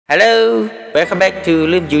Hello, welcome back to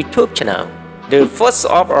Lim YouTube channel. The first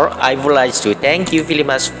of all, I would like to thank you very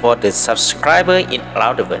much for the subscriber in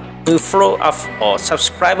all the world. To follow up or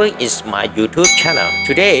subscriber is my YouTube channel.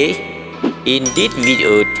 Today, in this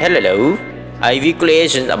video tutorial, I will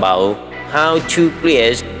create about how to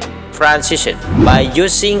create transition by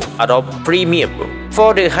using Adobe Premier Pro.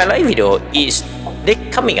 For the highlight video is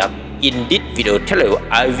next coming up. In this video tutorial,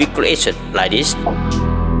 I will create like this.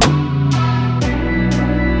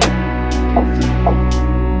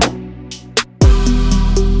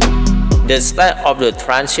 The style of the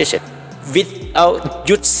transition without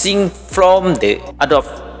using from the Adobe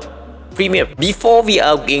Premier. Before we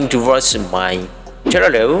are going to watch my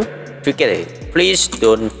tutorial together, please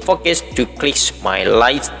don't forget to click my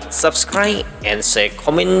like, subscribe, and share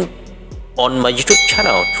comment on my YouTube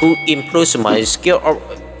channel to improve my skill of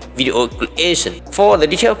video creation. For the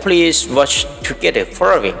detail, please watch together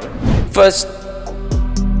following. First,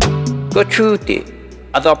 go to the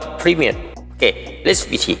Adobe Premier. Okay, let's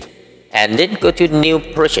begin. And then go to new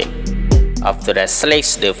project. After that,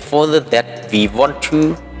 select the folder that we want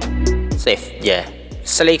to save.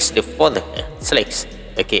 Select the folder. Select.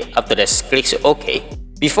 Okay, after that, click OK.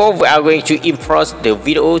 Before we are going to import the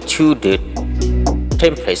video to the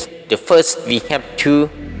template, the first we have to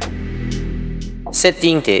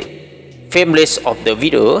setting the frame rate of the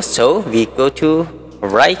video. So we go to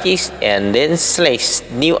right click and then select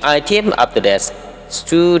new item. After that,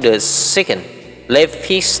 to the second left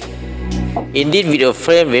click. In this video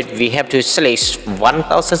frame rate, we have to select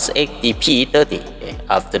 1080p 30.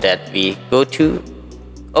 After that, we go to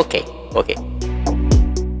OK.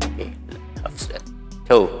 After that,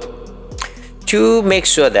 so to make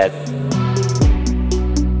sure that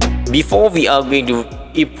before we are going to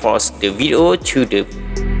import the video to the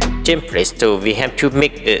template, so we have to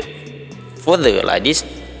make a folder like this.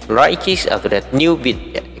 Right click, after that, new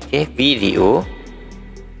video. Okay, video.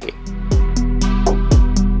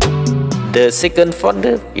 The second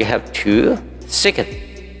folder you have to second.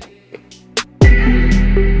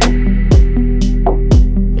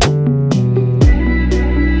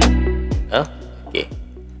 Okay.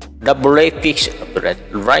 Double click after that,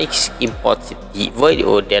 right import the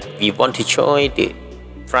video that we want to join the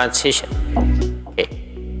transition. Okay.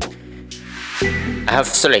 I have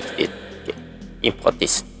selected. Okay. Import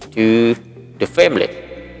this to the framelet.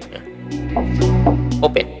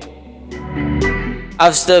 Open.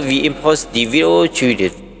 After we import the video to the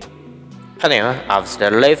panel, after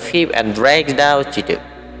left click and drag down to the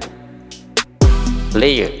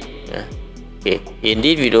layer. Okay. In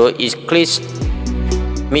this video, is click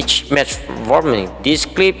match warming. This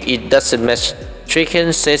clip it doesn't match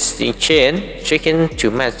chicken setting chicken to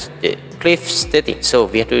match the clip setting. So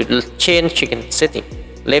we have to change chicken setting.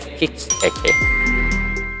 Left click. Okay.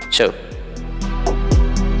 So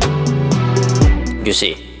you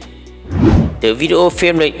see. The video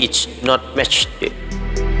frame rate is not matched the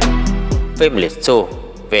frame rate, so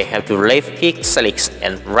we have to left click, select,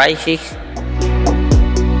 and right click,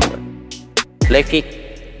 left click,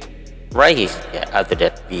 right click. After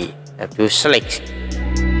that, we have to select,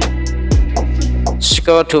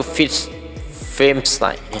 scroll to fit frame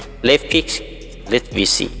size. Left click. Let me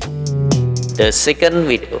see the second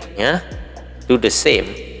video. Do the same.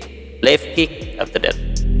 Left click. After that,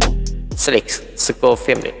 select, scroll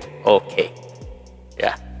frame rate. Okay.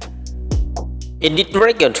 In the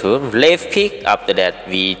dragon tool, left click. After that,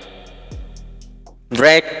 we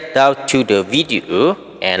drag down to the video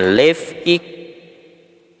and left click,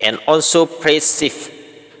 and also press shift.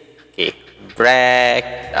 Okay,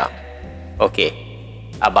 drag down. Okay,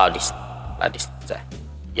 about this, like this.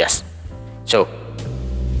 Yes. So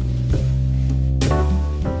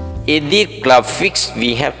in the graphics,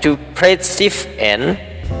 we have to press shift and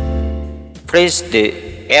press the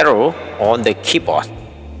arrow on the keyboard.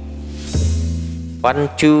 1,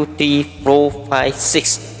 2, 3, 4, 5,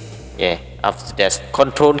 6. After that,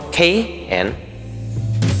 Control K and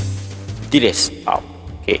delete out.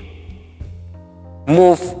 Okay.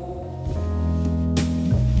 Move.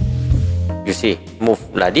 You see, move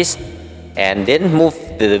like this, and then move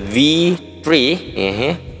the V3.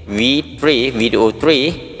 V3 video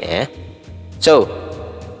 3. So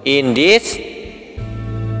in this,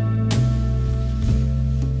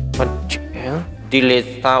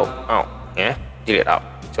 delete out. Delete out.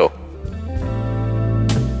 So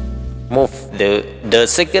move the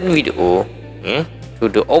second video to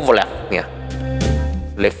the overlap.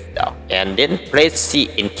 Left down, and then press C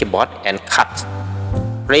in keyboard and cut.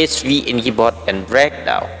 Press V in keyboard and drag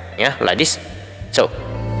down. Like this. So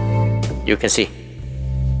you can see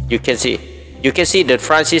the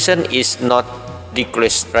transition is not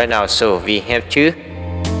decreased right now. So we have to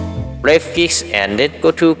left click and then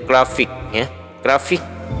go to graphic. Yeah, graphic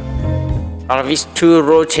to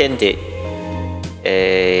rotate the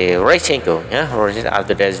rectangle. Yeah, rotate.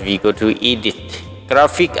 After that we go to edit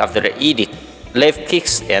graphic. After the edit, left click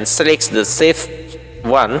and select the safe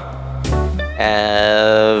one.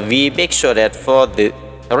 We make sure that for the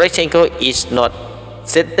rectangle is not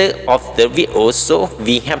center of the video, so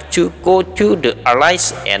we have to go to the align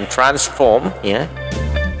and transform. Yeah,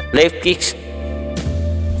 left click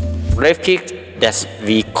that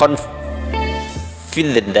we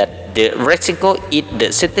confident that the rectangle is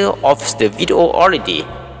the center of the video already,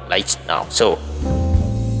 like now. So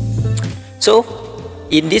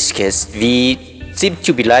in this case we seem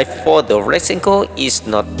to be like for the rectangle is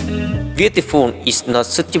not beautiful, is not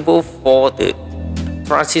suitable for the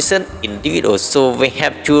transition in the video, so we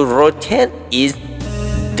have to rotate is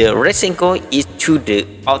the rectangle is to the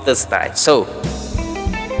outer side. So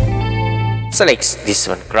select this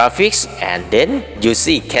one graphics, and then you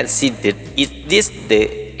can see that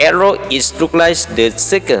the arrow is look like the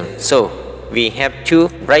second, so we have to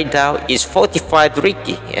write down is 45 degree.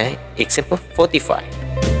 Example 45.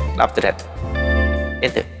 After that,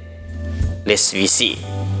 enter. Let's see.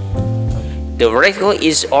 The rectangle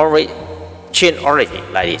is already changed already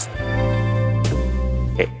like this.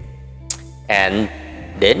 Okay, and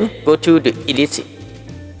then go to the editing.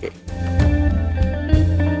 Okay.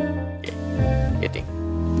 Editing.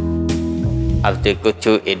 After go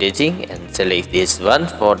to editing and select this one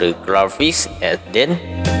for the graphics, and then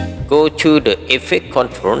go to the effect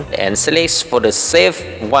control and select for the save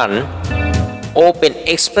one. Open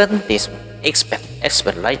expand this expand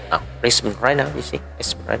right now. Expand right now. You see,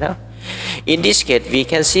 expand right now. In this case, we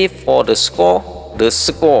can see for the score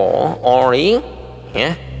only.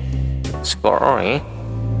 Yeah, score only.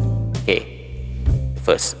 Okay,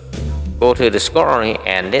 first go to the score only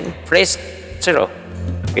and then press 0.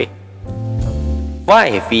 Okay,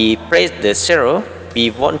 why we press the 0? We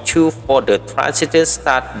want to for the transition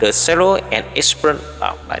start the 0 and expand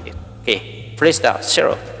out like this. Okay, press down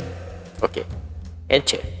 0. Okay,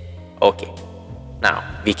 enter. Okay, now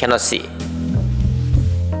we cannot see.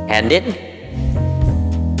 And then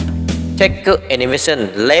check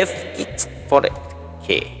animation left click for it.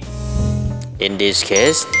 Okay, in this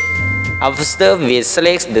case, after we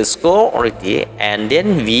select the score already, and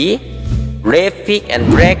then we left click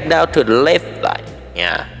and drag down to the left side.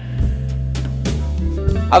 Yeah,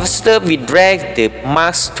 after we drag the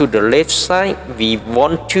marks to the left side, we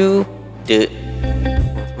want to the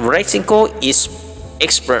rectangle is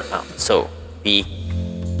expand out, so we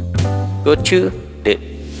go to the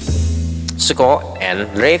score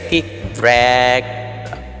and left click drag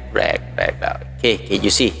down. Okay, you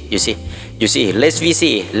see. Let's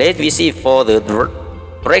see for the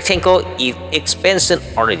rectangle is expansion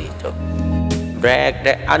already. So drag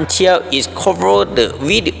that until it cover the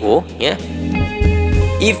video. Yeah,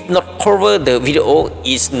 if not cover the video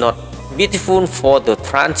is not beautiful for the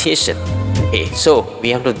transition. Okay, so we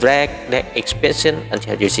have to drag the expansion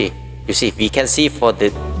until you see we can see for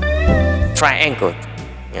the triangle.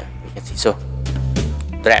 Yeah, we can see. So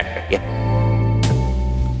drag again,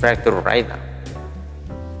 drag to the right now.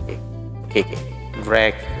 Okay,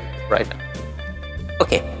 drag right now.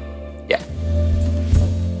 Okay, yeah.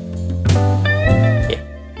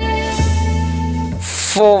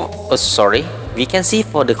 Sorry, we can see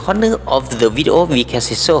for the corner of the video we can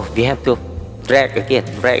see, so we have to drag again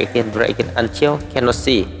until cannot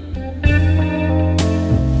see.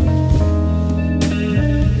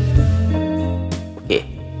 Okay,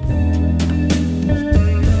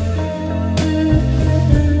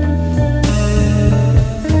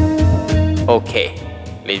 okay,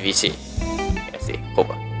 let me see. Let's see,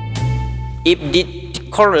 cover. If the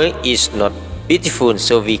color is not beautiful,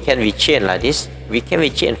 so we can change like this. We can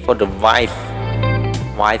change for the white.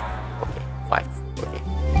 Okay, white. Okay.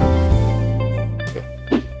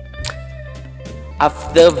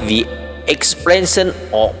 After we expansion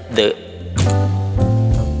of the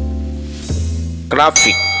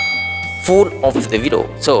graphic full of the video,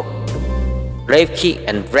 so right click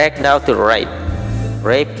and drag down to the right.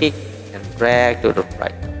 Right click and drag to the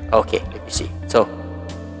right. Okay, let me see. So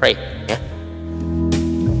right, yeah.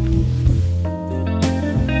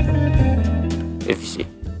 Let me see.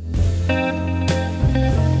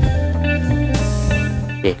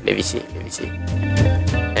 Okay, let me see.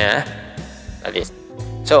 Yeah, like this.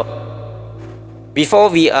 So before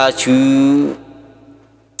we are to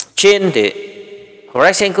change the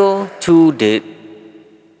rectangle to the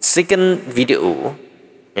second video,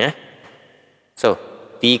 yeah. So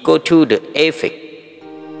we go to the effect.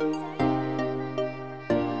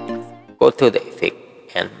 Go to the effect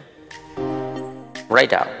and right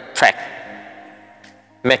down track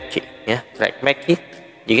Mac key, yeah, track Mac key.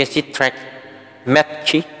 You can see track Mac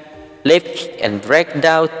key, left key, and drag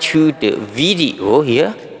down to the video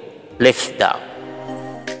here, left down,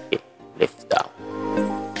 okay, left down,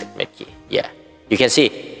 Mac key, yeah. You can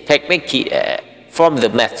see track Mac key from the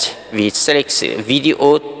match. We select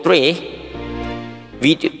video 3.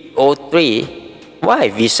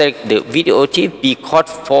 Why we select the video 3?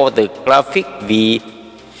 Because for the graphic we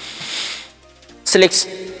select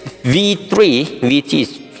V3.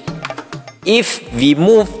 If we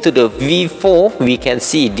move to the V4, we can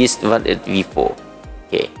see this one at V4.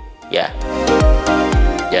 Okay, yeah.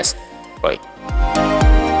 Yes, right.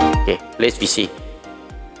 Okay, let's see.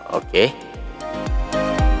 Okay.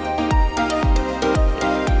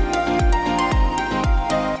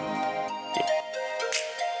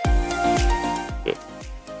 Okay.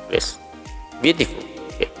 Yes. Beautiful.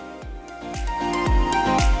 Okay.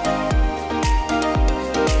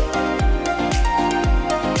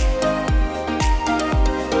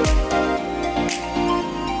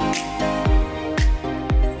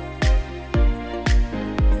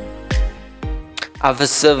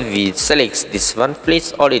 After we select this one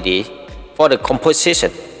place already, for the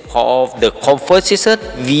composition of the composition,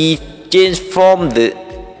 we change from the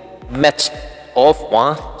match of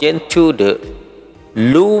one change to the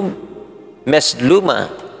match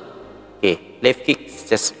luma. Okay, left click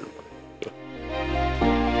just. Okay.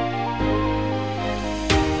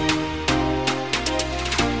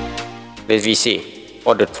 Let me see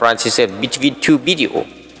for the transition between two video.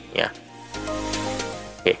 Yeah.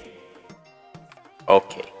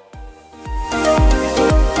 Okay.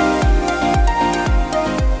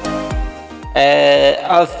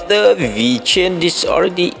 After we change this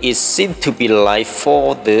already, it seems to be like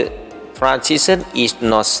for the transition is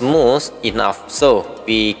not smooth enough. So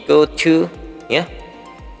we go to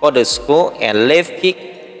for the score and left click.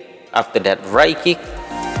 After that, right click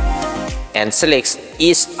and select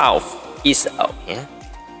ease out. Ease out.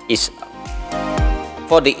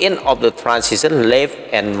 For the end of the transition, left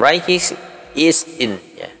and right click. Is in,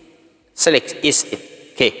 yeah. Select is in.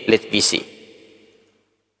 Okay, let me see.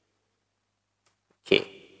 Okay,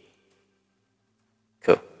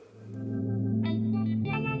 cool. Okay.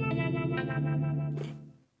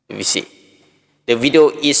 Let me see. The video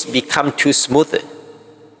is become too smoother.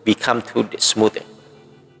 Become too smoother.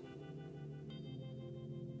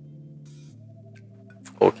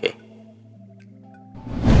 Okay.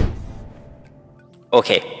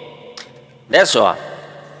 Okay. That's all.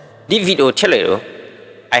 This video tutorial,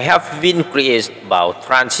 I have been created about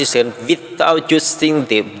transition without using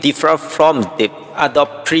the different from the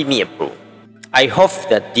Adobe Premiere Pro. I hope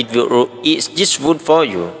that this video is useful for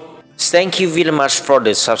you. Thank you very much for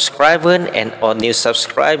the subscriber and all new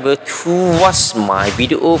subscribers who watch my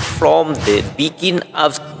video from the beginning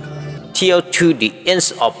till to the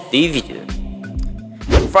end of the video.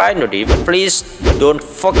 Finally, please don't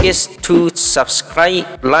forget to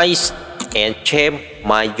subscribe, like, and share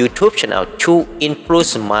my YouTube channel to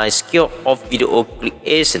improve my skill of video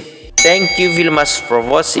creation. Thank you very much for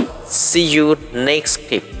watching. See you next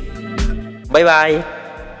clip. Bye bye.